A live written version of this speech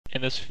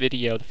in this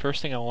video, the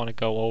first thing I want to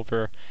go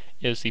over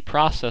is the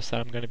process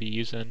that I'm going to be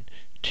using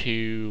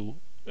to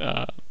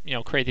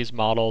create these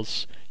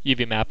models,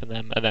 UV map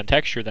them, and then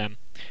texture them.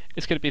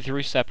 It's going to be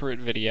 3 separate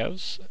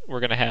videos. We're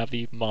going to have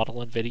the model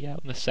and video,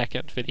 and the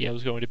second video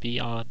is going to be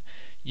on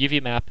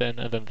UV mapping,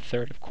 and then the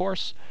third, of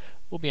course,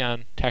 will be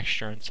on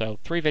texturing. So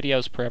 3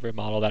 videos per every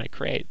model that I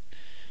create.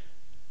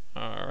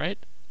 Alright,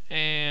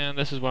 and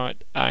this is what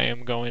I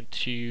am going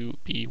to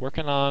be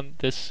working on.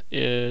 This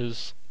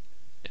is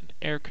an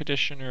air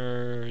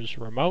conditioner's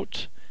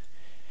remote,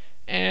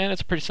 and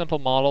it's a pretty simple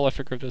model. I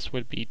figured this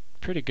would be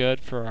pretty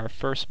good for our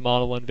first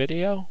model and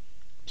video.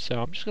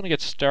 So I'm just going to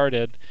get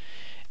started,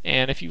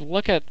 and if you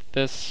look at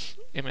this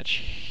image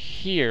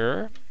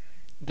here,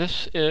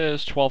 this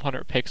is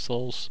 1200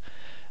 pixels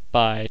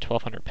by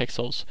 1200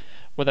 pixels.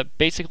 What that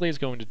basically is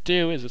going to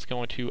do is it's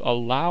going to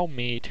allow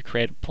me to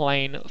create a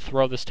plane,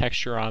 throw this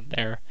texture on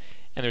there,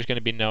 and there's going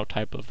to be no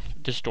type of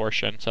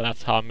distortion. So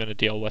that's how I'm going to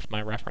deal with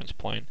my reference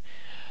plane.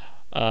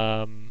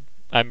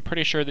 I'm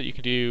pretty sure that you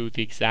can do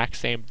the exact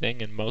same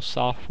thing in most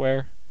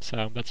software,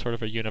 so that's sort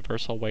of a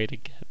universal way to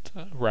get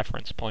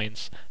reference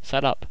planes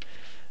set up.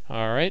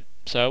 Alright,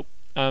 so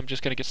I'm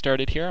just going to get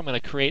started here. I'm going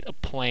to create a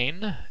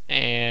plane,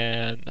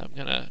 and I'm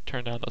going to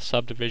turn down the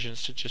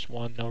subdivisions to just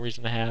 1. No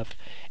reason to have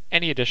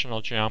any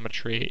additional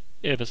geometry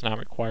if it's not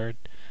required.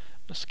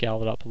 I'm going to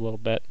scale it up a little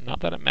bit.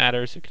 Not that it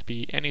matters, it could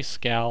be any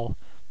scale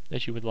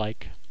that you would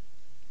like.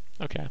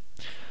 Okay,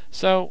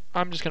 so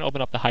I'm just going to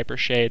open up the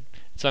Hypershade.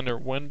 It's under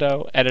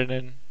Window,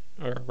 Editing,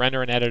 or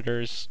Render and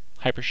Editors,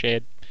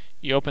 Hypershade.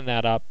 You open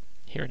that up,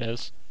 here it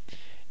is.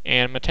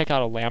 And I'm going to take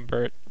out a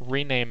Lambert,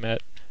 rename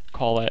it,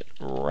 call it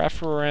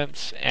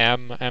Reference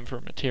M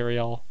for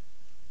material.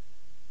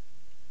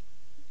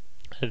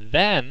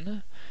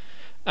 Then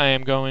I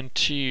am going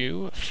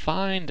to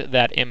find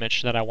that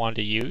image that I wanted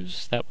to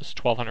use. That was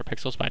 1200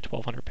 pixels by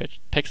 1200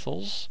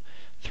 pixels.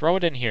 Throw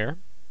it in here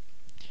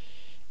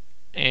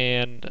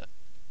and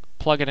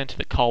plug it into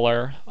the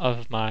color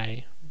of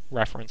my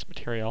reference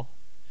material.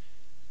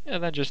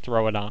 And then just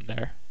throw it on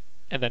there.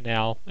 And then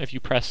now, if you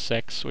press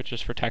 6, which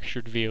is for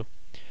textured view,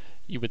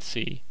 you would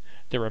see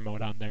the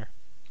remote on there.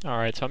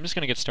 Alright, so I'm just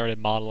going to get started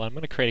modeling. I'm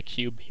going to create a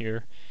cube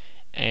here,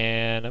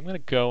 and I'm going to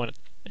go in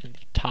the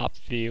top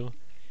view,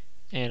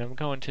 and I'm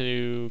going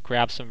to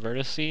grab some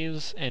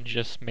vertices and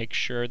just make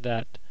sure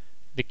that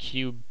the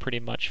cube pretty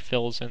much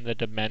fills in the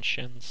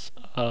dimensions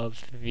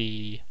of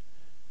the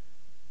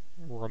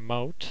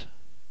remote.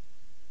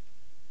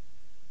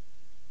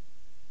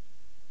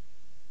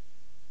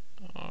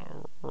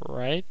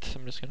 Alright,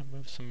 I'm just going to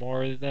move some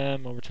more of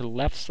them over to the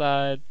left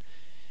side.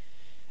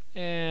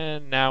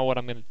 And now what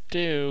I'm going to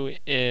do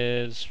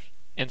is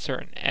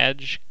insert an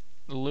edge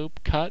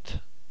loop cut.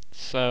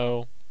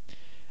 So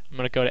I'm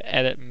going to go to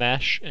Edit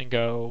Mesh and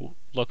go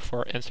look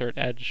for Insert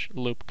Edge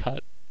Loop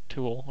Cut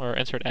tool, or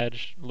Insert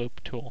Edge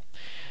Loop tool.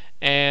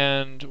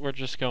 And we're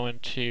just going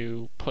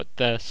to put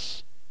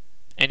this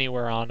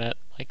anywhere on it,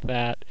 like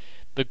that.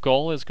 The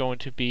goal is going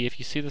to be, if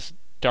you see this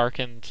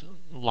darkened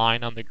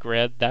line on the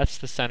grid, that's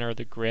the center of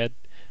the grid,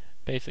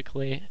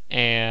 basically.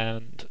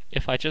 And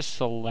if I just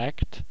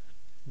select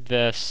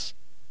this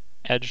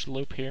edge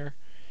loop here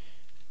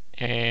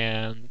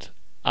and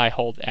I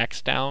hold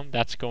X down,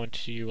 that's going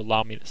to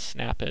allow me to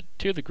snap it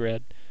to the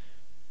grid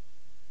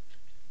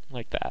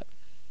like that.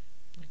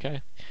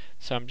 Okay,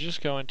 so I'm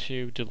just going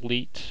to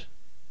delete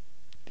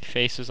the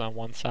faces on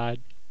one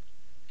side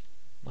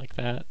like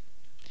that,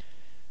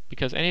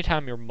 because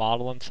anytime you're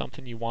modeling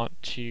something, you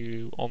want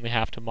to only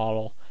have to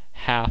model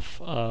half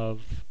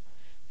of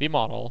the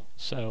model,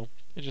 so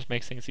it just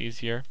makes things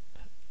easier.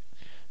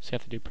 So you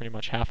have to do pretty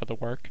much half of the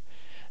work.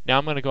 Now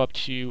I'm going to go up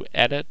to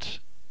Edit,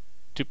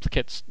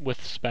 Duplicates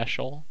with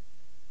Special,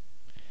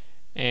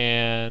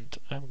 and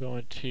I'm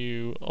going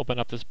to open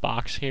up this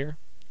box here.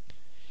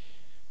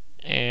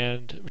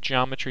 And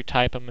geometry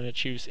type, I'm going to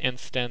choose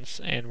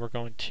Instance, and we're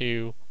going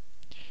to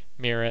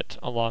mirror it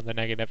along the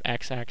negative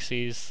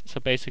x-axis. So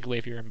basically,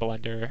 if you're in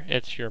Blender,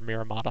 it's your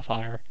mirror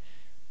modifier.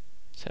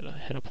 So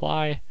hit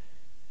Apply,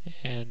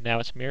 and now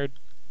it's mirrored.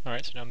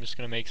 Alright, so now I'm just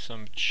going to make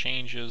some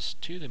changes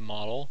to the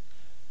model.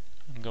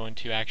 I'm going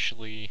to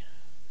actually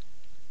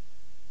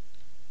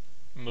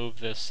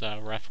move this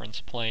reference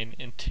plane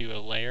into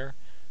a layer.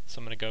 So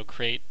I'm going to go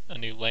create a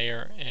new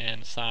layer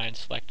and assign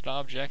selected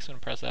objects. I'm going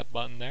to press that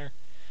button there.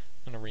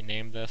 I'm going to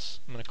rename this.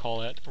 I'm going to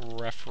call it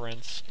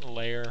reference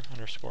layer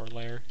underscore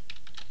layer.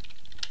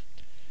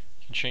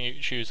 You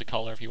can choose a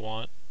color if you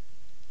want.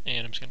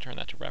 And I'm just going to turn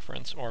that to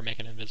reference or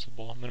make it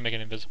invisible. I'm going to make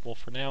it invisible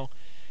for now.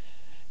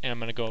 And I'm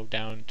going to go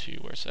down to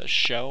where it says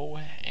show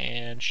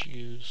and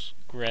choose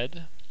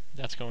grid.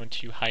 That's going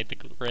to hide the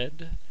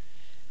grid.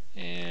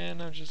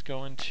 And I'm just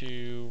going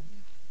to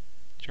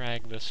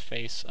drag this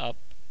face up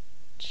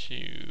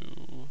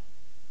to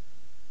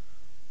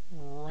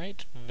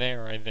right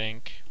there, I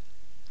think.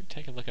 If we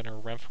take a look at our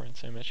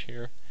reference image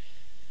here,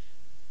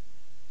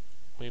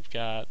 we've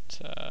got,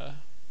 let's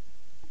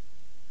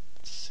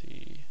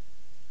see,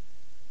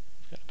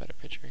 we've got a better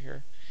picture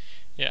here.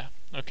 Yeah,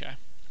 okay.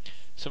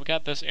 So we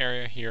got this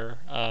area here.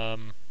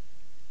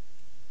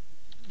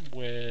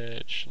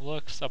 which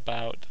looks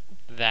about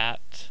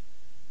that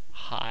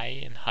high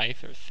in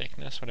height or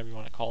thickness, whatever you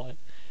want to call it.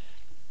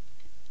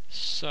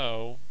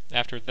 So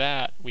after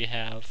that we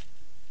have,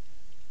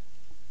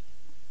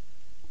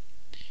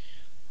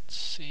 let's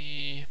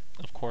see,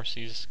 of course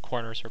these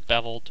corners are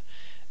beveled.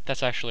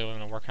 That's actually what I'm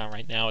going to work on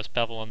right now, is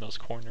bevel in those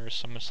corners.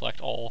 So I'm going to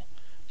select all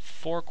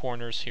 4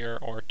 corners here,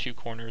 or 2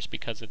 corners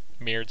because it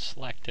mirrored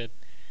selected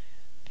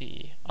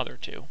the other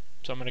 2.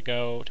 So I'm going to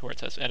go to where it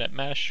says Edit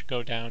Mesh,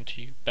 go down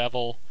to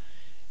Bevel,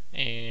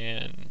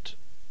 and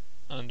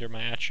under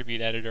my attribute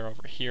editor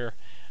over here,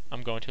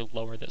 I'm going to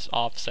lower this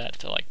offset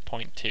to like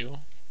 0.2.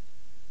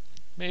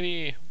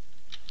 Maybe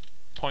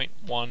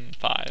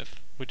 0.15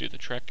 would do the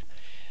trick.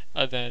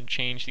 Then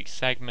change the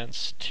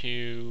segments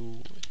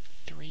to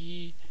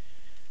 3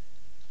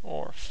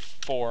 or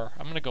 4.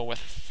 I'm going to go with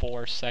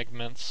 4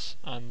 segments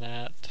on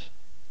that.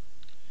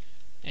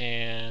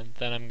 And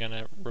then I'm going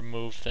to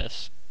remove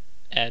this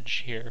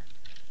edge here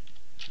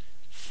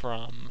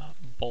from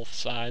both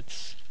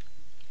sides.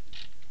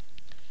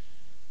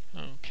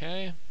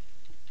 Okay,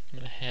 I'm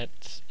going to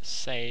hit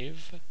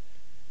save,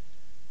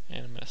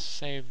 and I'm going to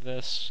save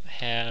this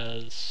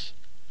as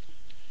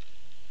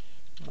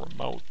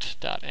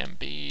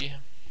remote.mb,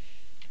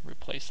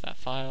 replace that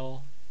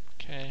file.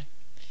 Okay,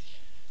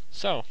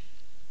 so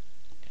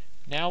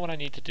now what I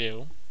need to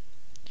do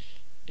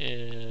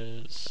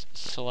is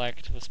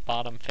select this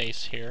bottom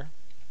face here.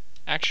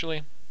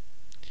 Actually,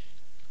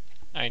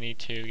 I need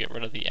to get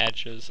rid of the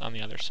edges on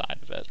the other side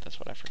of it. That's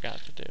what I forgot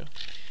to do.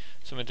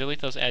 So I'm going to delete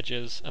those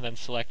edges and then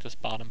select this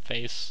bottom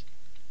face.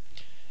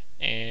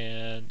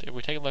 And if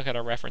we take a look at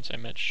our reference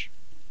image,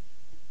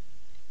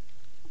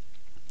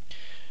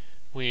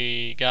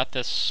 we got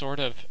this sort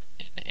of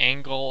an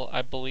angle,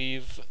 I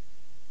believe,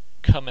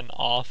 coming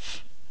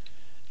off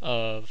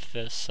of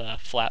this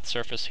flat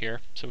surface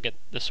here. So we get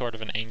this sort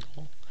of an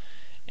angle.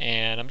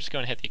 And I'm just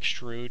going to hit the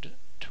extrude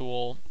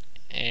tool,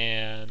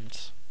 and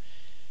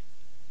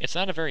it's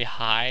not a very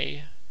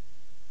high,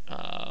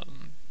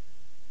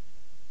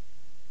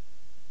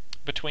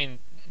 between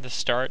the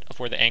start of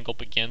where the angle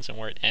begins and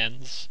where it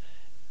ends,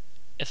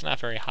 it's not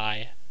very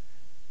high,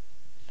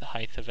 the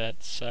height of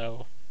it,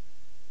 so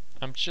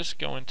I'm just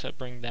going to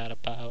bring that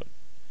about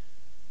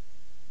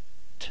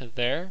to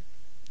there.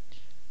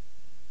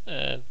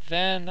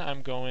 Then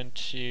I'm going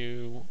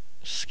to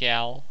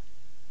scale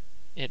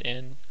it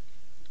in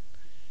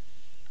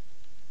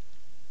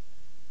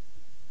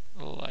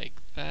like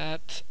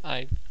that.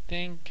 I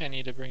think I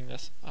need to bring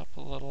this up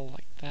a little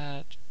like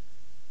that.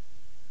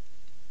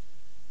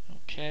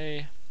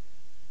 Okay.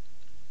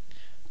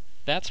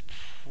 That's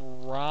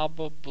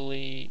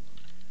probably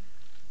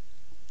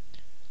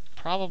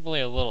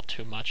a little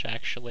too much,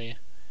 actually.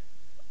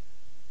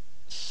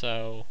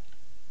 So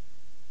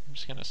I'm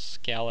just going to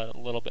scale it a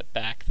little bit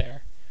back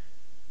there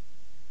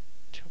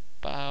to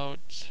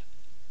about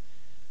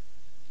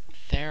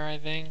there, I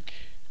think.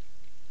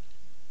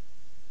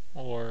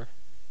 Or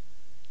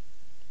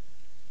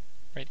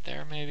right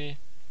there, maybe.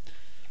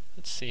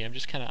 Let's see, I'm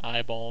just kind of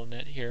eyeballing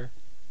it here.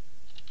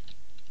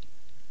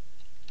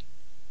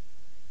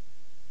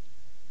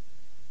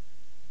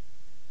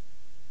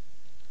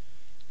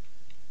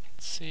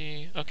 Let's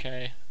see,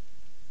 okay.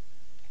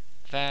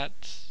 That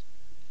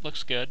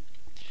looks good.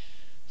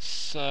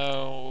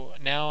 So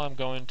now I'm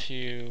going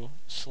to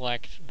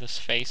select this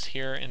face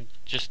here and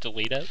just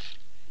delete it.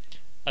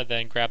 And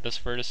then grab this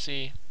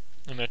vertice.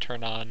 I'm going to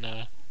turn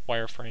on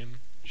wireframe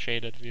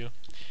shaded view.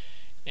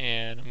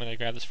 And I'm going to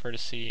grab this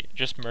vertice,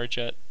 just merge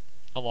it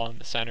along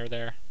the center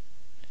there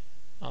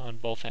on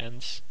both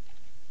ends.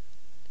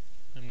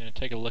 I'm going to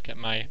take a look at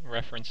my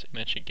reference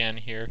image again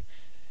here.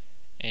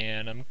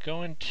 And I'm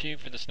going to,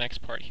 for this next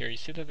part here, you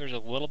see that there's a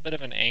little bit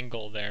of an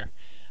angle there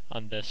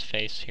on this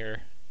face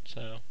here.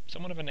 So,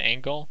 somewhat of an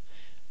angle,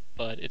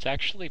 but it's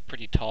actually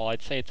pretty tall.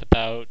 I'd say it's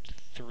about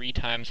 3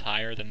 times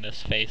higher than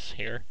this face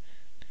here.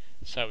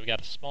 So we've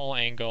got a small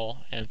angle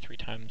and 3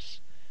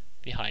 times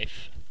the height.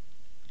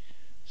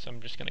 So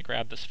I'm just going to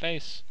grab this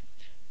face,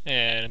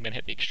 and I'm going to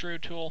hit the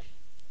extrude tool,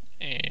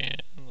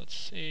 and let's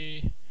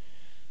see,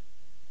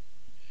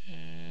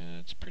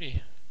 it's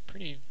pretty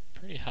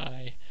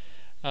high.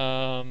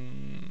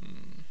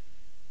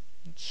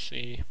 Let's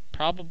see,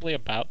 probably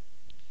about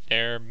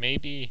there,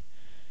 maybe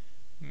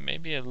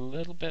a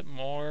little bit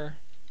more.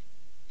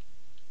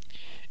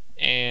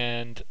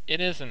 And it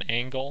is an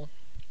angle,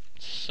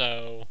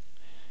 so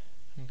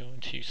I'm going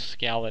to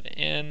scale it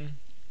in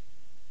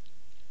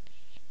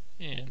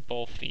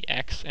both the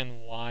X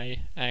and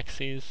Y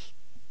axes.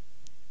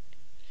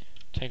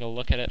 Take a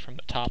look at it from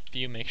the top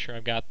view, make sure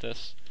I've got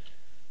this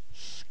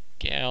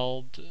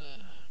scaled,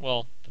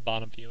 well, the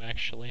bottom view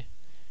actually.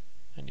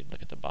 I need to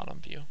look at the bottom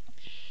view.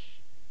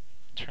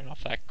 Turn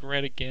off that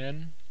grid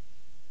again,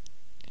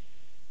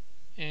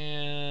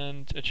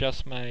 and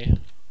adjust my,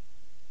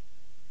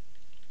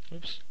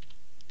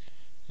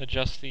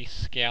 adjust the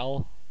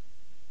scale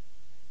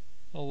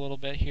a little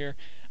bit here.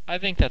 I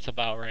think that's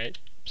about right.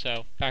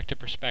 So back to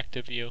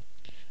perspective view.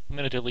 I'm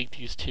going to delete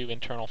these 2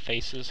 internal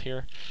faces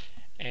here,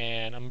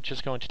 And I'm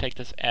just going to take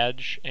this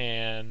edge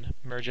and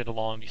merge it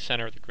along the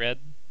center of the grid.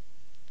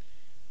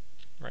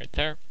 Right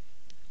there.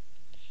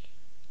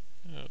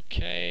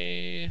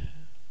 Okay.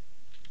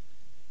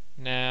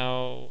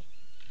 Now,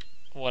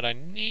 what I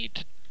need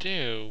to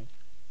do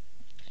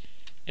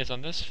is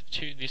on these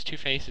two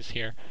faces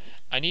here,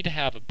 I need to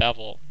have a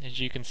bevel. As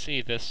you can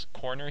see, this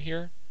corner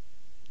here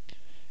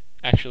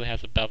actually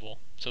has a bevel.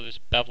 So there's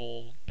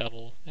bevel,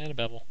 bevel, and a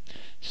bevel.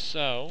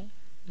 So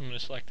I'm going to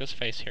select this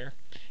face here,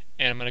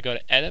 and I'm going to go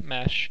to Edit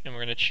Mesh, and we're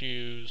going to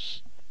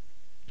choose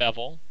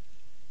Bevel.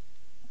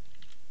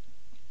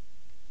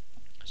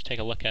 Let's take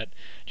a look at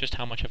just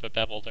how much of a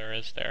bevel there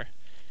is there.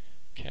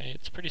 Okay,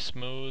 it's pretty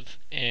smooth,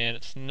 and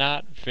it's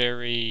not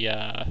very,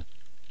 the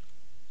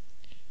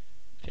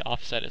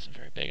offset isn't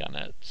very big on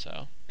it,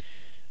 so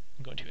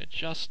I'm going to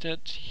adjust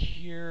it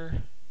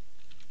here,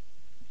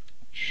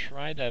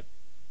 try to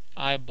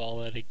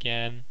eyeball it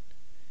again,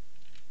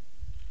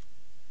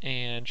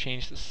 and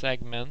change the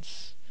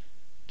segments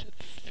to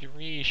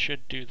 3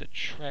 should do the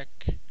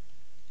trick.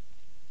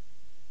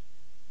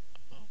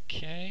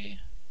 Okay,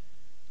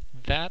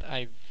 that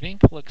I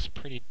think looks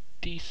pretty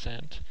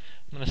decent.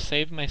 I'm going to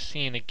save my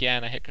scene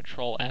again. I hit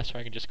Control S, or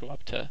I can just go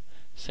up to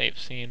Save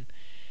Scene.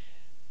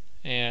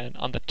 And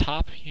on the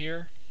top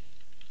here,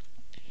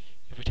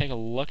 if we take a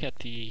look at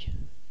the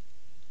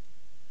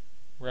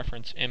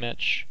reference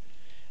image,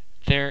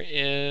 there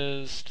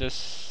is this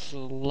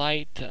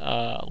slight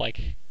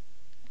like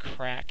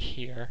crack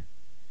here,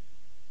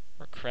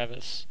 or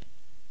crevice.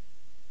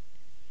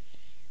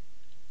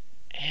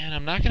 And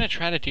I'm not going to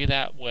try to do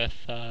that with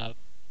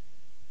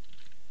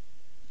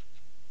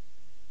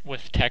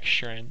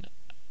texturing,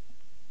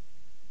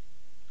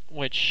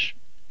 which,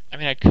 I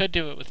mean, I could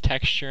do it with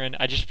texturing.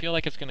 I just feel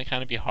like it's going to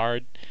kind of be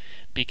hard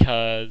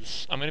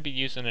because I'm going to be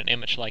using an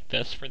image like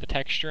this for the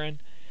texturing,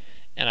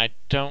 and I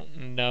don't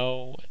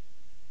know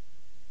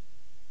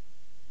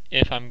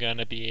if I'm going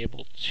to be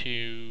able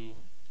to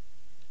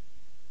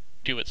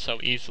do it so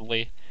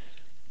easily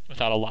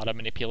without a lot of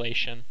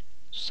manipulation.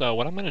 So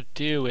what I'm going to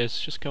do is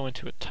just go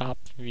into a top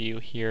view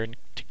here, and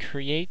to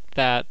create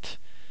that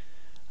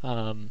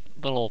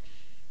little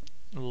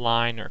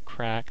line or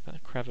crack,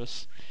 that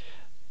crevice,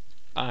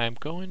 I'm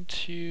going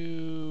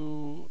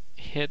to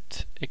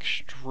hit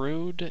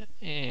Extrude,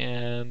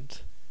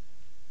 and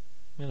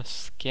I'm going to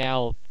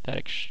scale that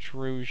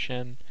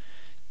extrusion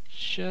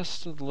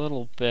just a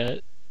little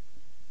bit.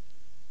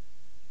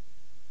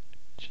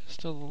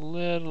 Just a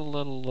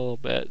little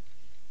bit.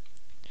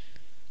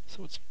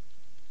 So it's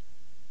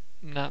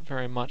not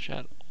very much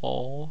at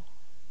all.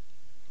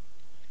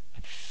 I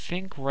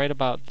think right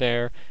about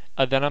there.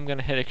 Then I'm going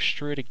to hit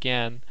Extrude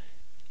again,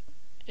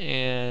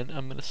 and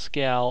I'm going to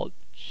scale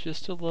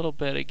just a little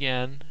bit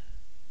again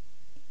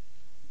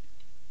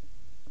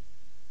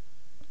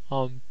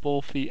on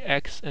both the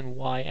X and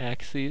Y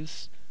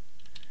axes.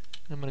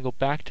 I'm going to go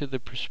back to the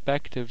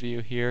perspective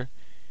view here,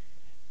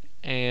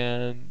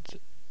 and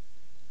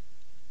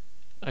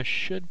I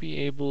should be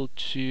able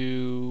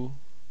to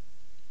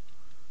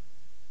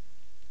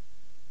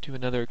do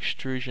another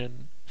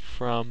extrusion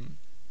from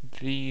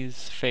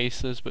these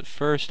faces, but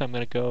first I'm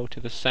going to go to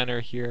the center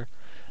here.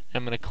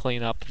 I'm going to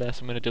clean up this.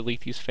 I'm going to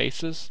delete these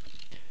faces,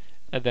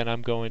 and then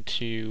I'm going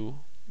to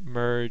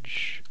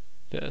merge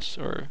this,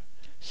 or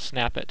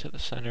snap it to the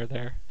center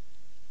there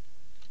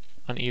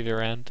on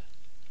either end,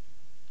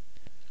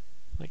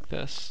 like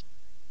this.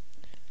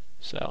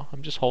 So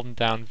I'm just holding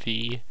down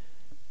V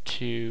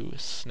to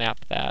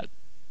snap that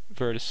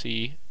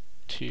vertice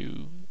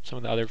to some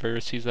of the other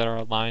vertices that are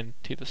aligned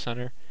to the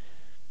center.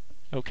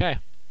 Okay.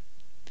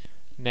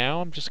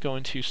 Now I'm just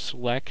going to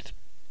select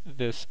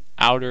this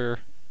outer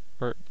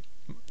or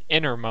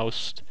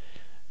innermost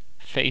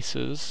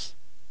faces,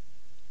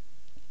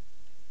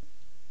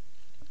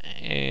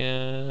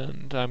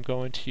 and I'm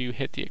going to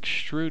hit the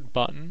extrude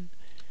button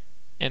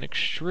and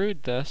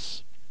extrude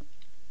this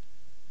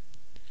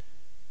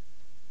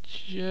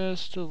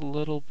just a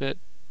little bit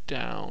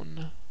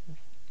down.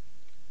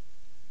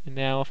 And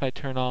now if I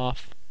turn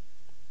off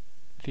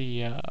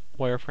the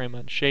wireframe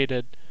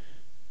unshaded,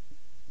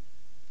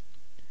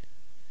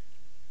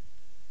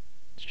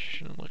 it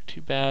shouldn't look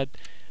too bad.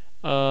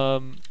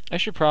 I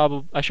should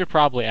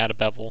probably add a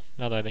bevel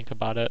now that I think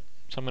about it.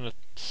 So I'm going to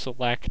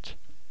select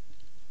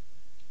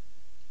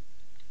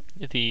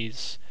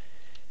these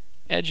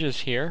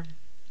edges here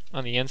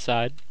on the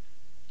inside,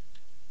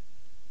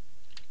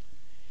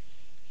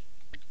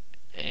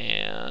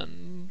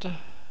 and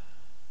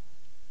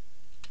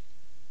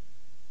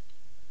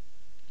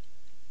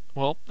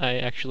well, I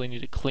actually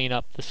need to clean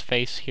up this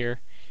face here.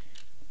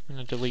 I'm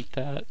going to delete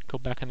that, go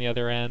back on the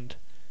other end,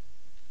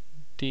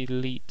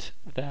 delete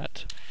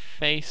that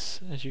face,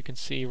 as you can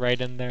see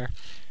right in there,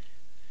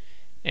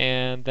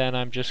 and then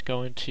I'm just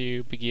going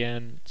to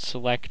begin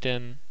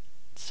selecting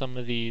some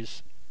of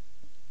these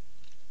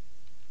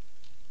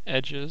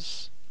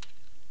edges.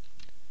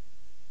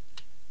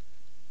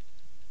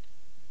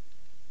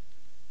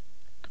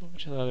 Go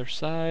to the other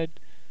side,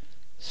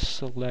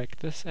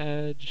 select this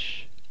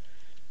edge,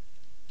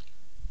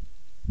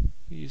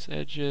 these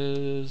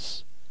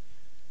edges,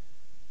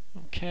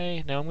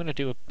 Okay, now I'm going to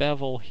do a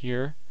bevel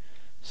here.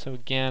 So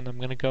again, I'm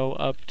going to go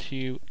up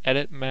to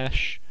Edit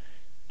Mesh,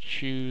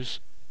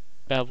 choose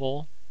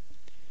Bevel,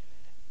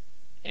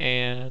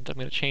 and I'm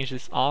going to change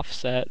this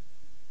offset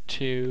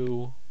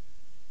to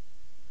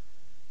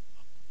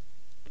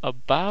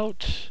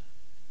about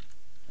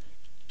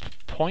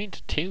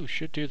 0.2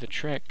 should do the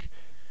trick.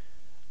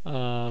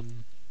 Or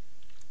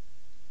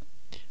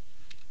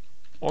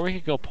we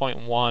could go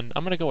 0.1.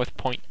 I'm going to go with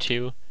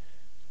 0.2.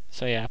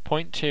 So yeah,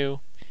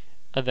 0.2.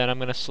 And then I'm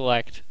going to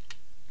select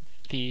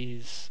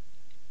these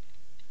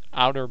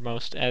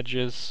outermost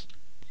edges.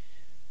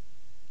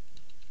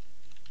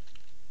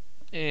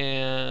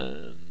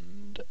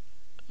 And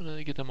I'm going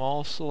to get them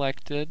all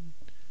selected.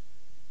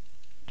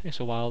 Takes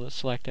a while to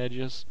select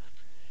edges.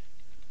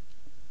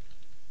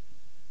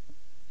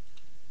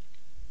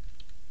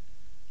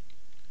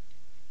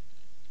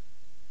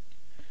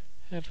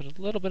 Having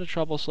a little bit of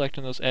trouble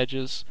selecting those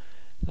edges.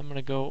 I'm going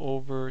to go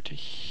over to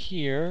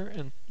here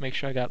and make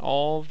sure I got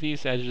all of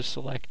these edges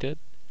selected.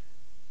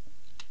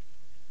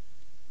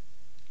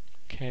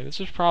 Okay,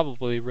 this is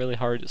probably really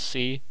hard to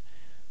see,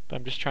 but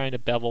I'm just trying to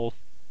bevel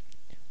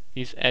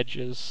these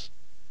edges.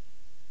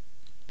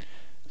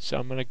 So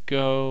I'm going to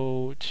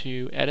go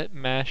to Edit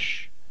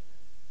Mesh,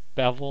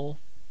 Bevel,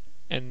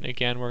 and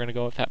again we're going to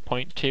go with that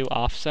 0.2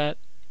 offset.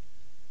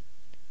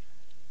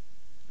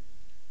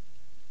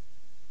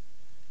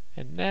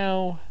 And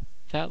now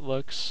that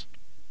looks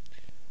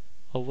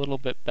a little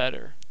bit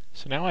better.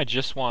 So now I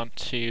just want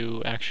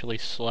to actually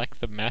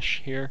select the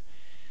mesh here.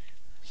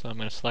 So I'm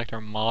going to select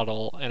our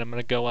model and I'm going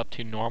to go up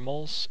to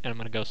normals and I'm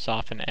going to go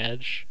soften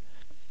edge.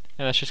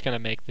 And that's just going to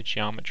make the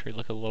geometry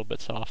look a little bit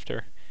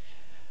softer.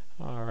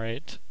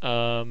 Alright,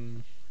 now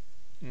I'm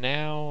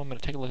going to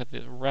take a look at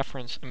the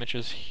reference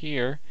images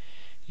here.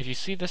 If you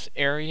see this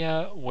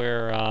area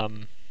where, let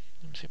me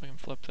see if I can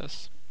flip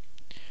this,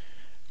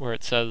 where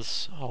it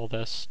says all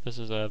this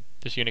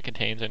unit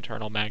contains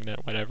internal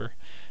magnet, whatever.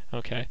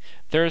 Okay,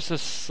 there's a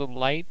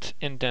slight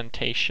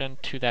indentation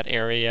to that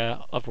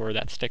area of where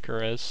that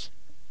sticker is.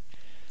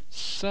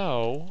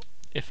 So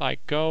if I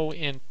go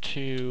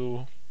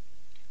into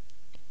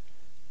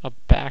a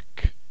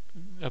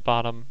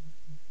bottom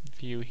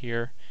view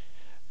here,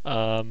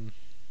 I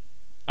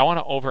want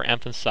to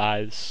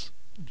overemphasize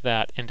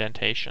that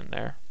indentation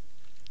there.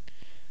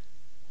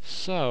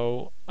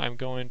 So I'm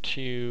going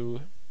to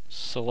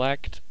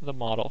select the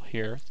model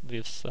here,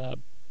 this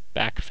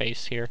back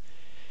face here,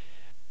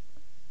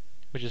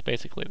 which is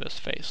basically this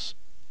face.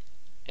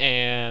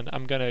 And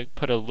I'm going to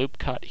put a loop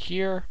cut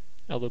here,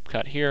 a loop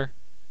cut here,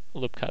 a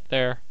loop cut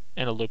there,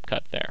 and a loop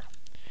cut there.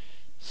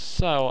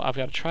 So I've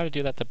got to try to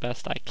do that the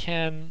best I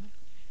can.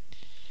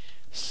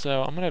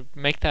 So I'm going to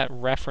make that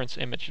reference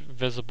image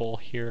visible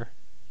here.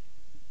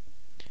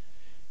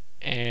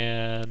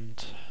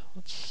 And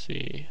let's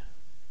see.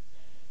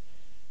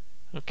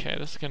 Okay,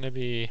 this is going to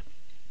be,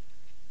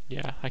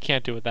 yeah, I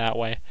can't do it that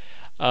way.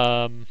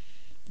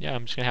 Yeah,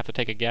 I'm just going to have to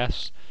take a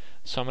guess.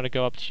 So I'm going to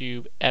go up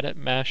to Edit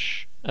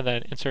Mesh, and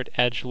then Insert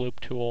Edge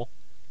Loop Tool.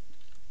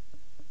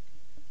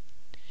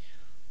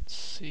 Let's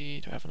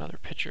see, do I have another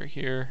picture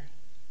here?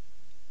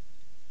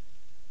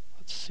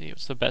 Let's see,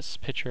 what's the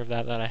best picture of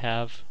that I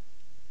have?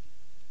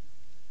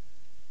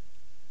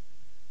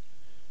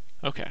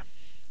 Okay,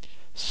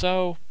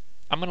 so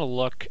I'm going to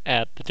look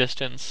at the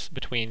distance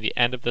between the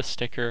end of the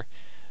sticker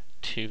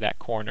to that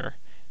corner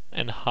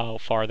and how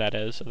far that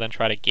is, and then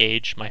try to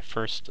gauge my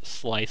first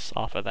slice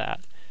off of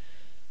that.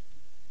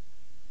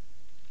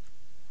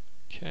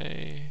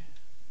 Okay,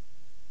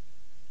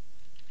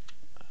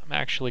 I'm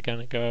actually going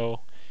to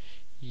go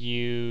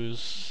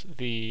use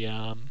the,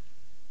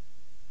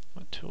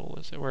 what tool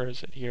is it? Where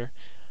is it here?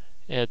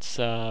 It's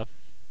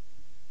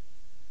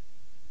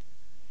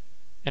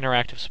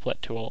interactive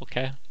split tool,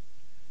 okay?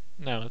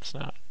 No, it's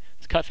not.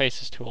 It's cut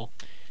faces tool.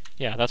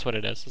 Yeah, that's what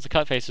it is. It's a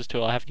cut faces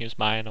tool. I haven't used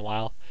mine in a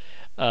while.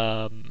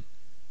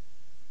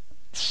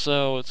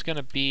 So it's going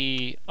to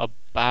be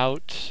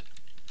about,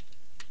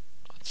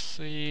 let's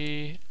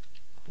see,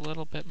 a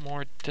little bit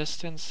more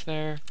distance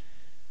there.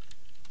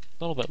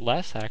 A little bit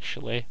less,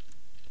 actually.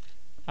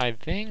 I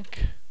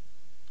think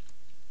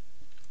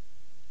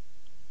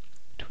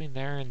between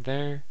there and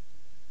there.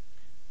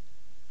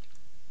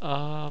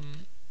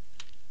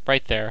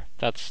 Right there.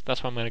 That's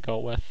what I'm going to go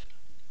with.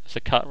 It's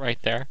a cut right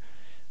there.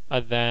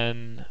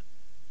 Then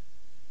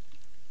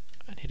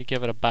I need to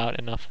give it about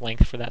enough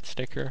length for that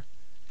sticker.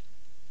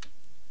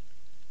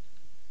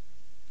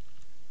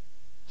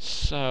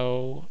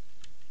 So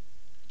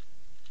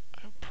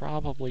I'll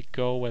probably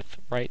go with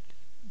right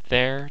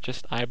there,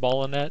 just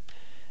eyeballing it.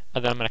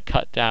 And then I'm going to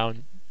cut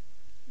down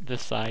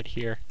this side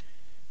here.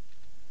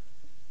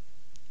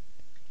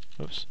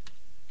 Oops.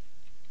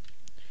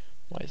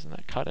 Why isn't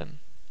that cutting?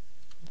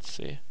 Let's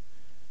see.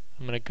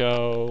 I'm going to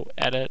go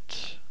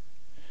Edit,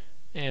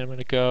 and I'm going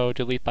to go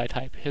Delete by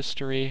Type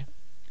History.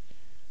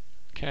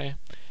 Okay.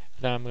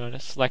 Then I'm going to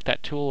select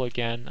that tool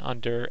again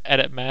under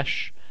Edit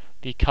Mesh,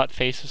 the Cut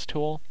Faces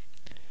tool,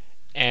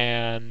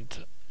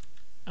 and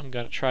I'm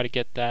going to try to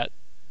get that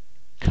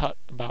cut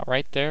about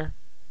right there.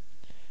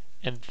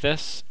 And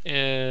this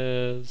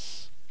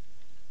is,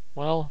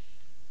 well,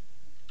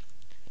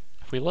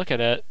 if we look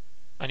at it,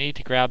 I need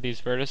to grab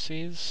these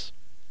vertices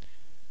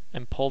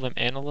and pull them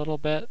in a little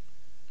bit,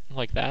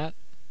 like that.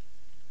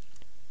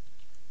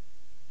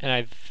 And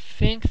I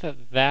think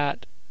that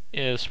that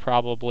is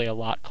probably a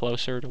lot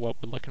closer to what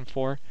we're looking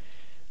for.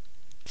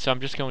 So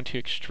I'm just going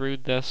to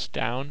extrude this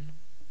down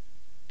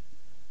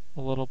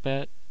a little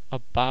bit,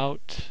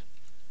 about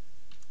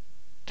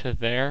to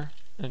there,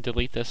 and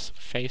delete this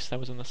face that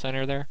was in the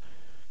center there.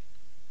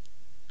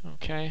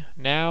 Okay,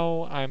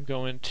 now I'm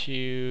going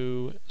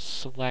to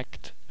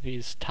select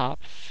these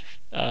top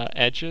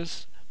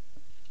edges,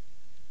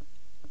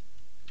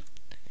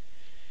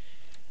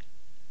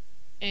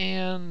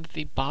 and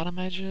the bottom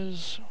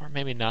edges, or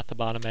maybe not the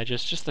bottom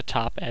edges, just the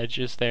top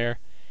edges there.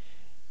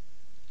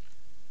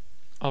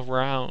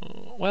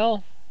 Around,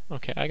 well,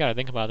 okay, I gotta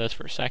think about this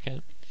for a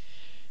second.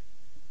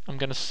 I'm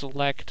gonna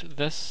select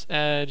this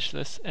edge,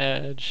 this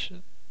edge,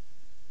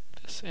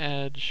 this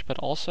edge, but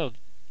also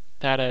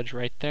that edge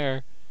right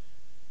there.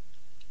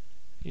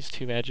 These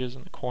two edges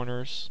in the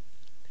corners.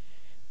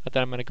 But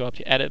then I'm gonna go up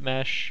to Edit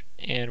Mesh,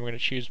 and we're gonna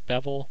choose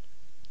Bevel.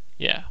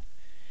 Yeah,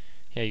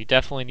 you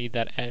definitely need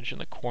that edge in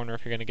the corner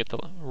if you're gonna get the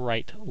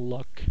right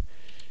look.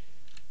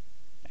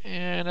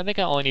 And I think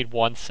I only need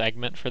one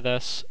segment for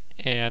this,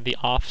 and the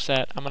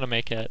offset, I'm gonna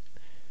make it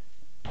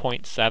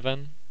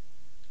 0.7.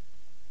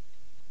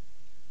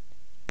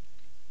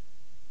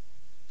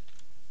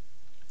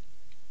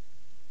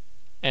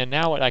 And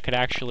now what I could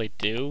actually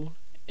do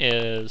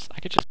is I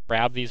could just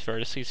grab these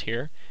vertices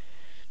here,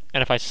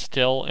 and if I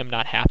still am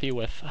not happy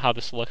with how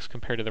this looks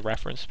compared to the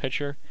reference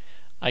picture,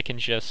 I can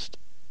just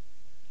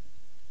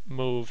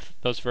move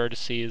those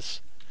vertices,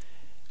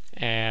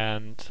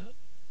 and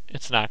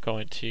it's not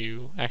going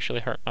to actually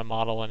hurt my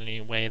model in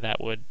any way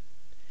that would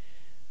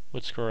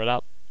screw it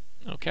up.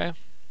 Okay.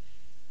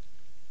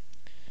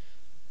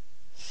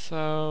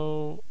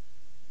 So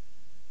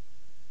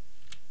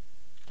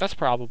that's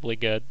probably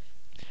good.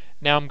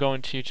 Now I'm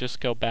going to just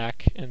go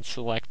back and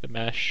select the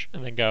mesh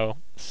and then go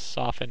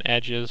soften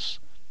edges.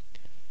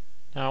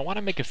 Now I want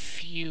to make a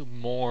few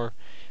more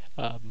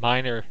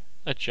minor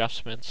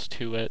adjustments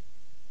to it.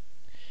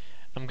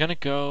 I'm going to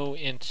go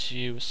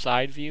into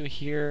side view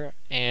here,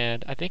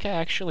 and I think I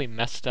actually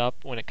messed up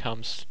when it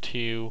comes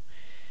to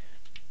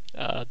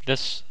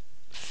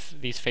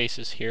these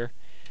faces here.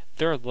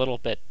 They're a little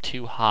bit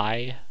too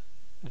high.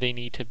 They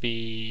need to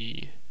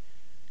be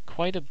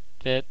quite a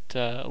bit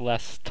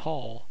less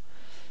tall.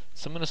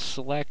 So I'm going to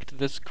select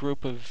this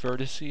group of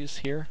vertices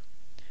here,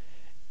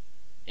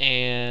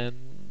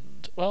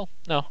 and, well,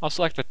 no, I'll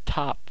select the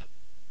top,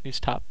 these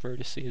top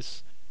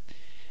vertices.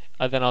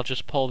 Then I'll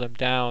just pull them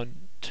down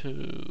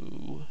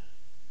to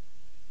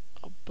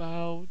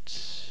about,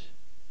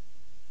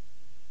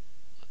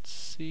 let's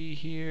see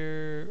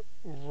here,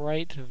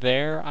 right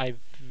there, I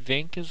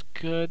think is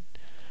good.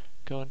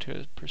 Go into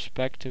a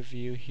perspective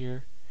view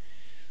here.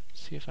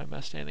 See if I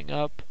messed anything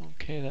up.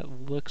 Okay,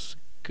 that looks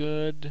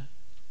good.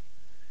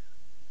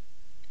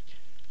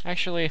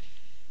 Actually,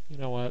 you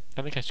know what?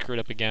 I think I screwed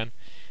up again.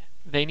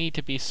 They need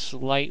to be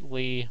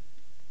slightly,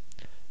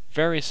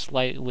 very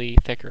slightly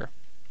thicker.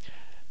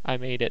 I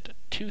made it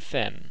too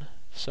thin.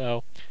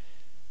 So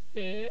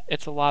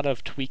it's a lot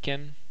of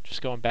tweaking,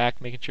 just going back,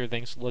 making sure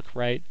things look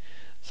right.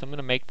 So I'm going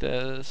to make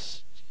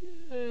this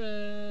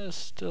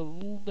just a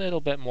little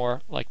bit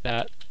more like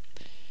that.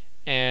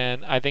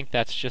 And I think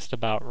that's just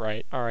about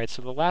right. Alright,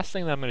 so the last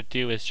thing that I'm going to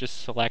do is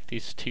just select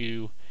these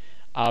two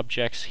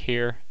objects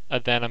here.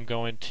 Then I'm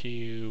going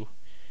to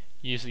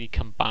use the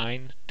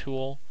Combine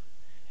tool,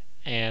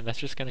 and that's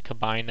just going to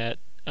combine it.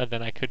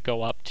 Then I could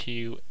go up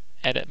to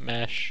Edit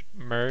Mesh,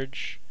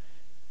 Merge,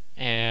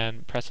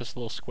 and press this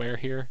little square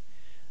here.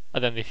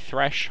 Then the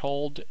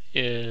threshold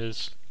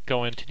is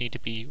going to need to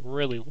be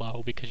really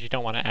low because you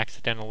don't want to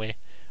accidentally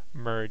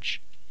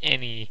merge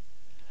any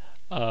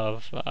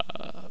of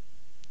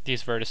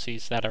these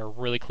vertices that are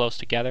really close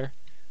together.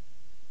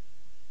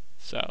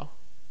 So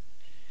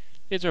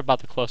these are about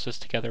the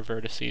closest together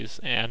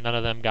vertices, and none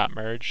of them got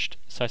merged.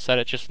 So I set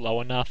it just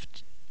low enough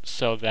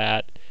so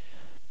that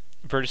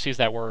vertices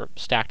that were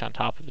stacked on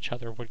top of each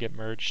other would get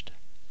merged.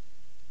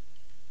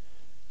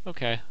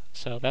 Okay,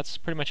 so that's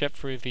pretty much it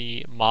for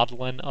the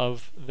modeling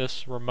of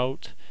this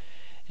remote.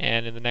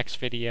 And in the next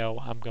video,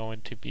 I'm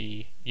going to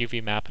be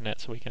UV mapping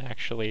it so we can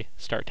actually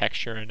start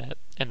texturing it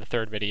in the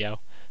third video.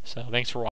 So thanks for watching.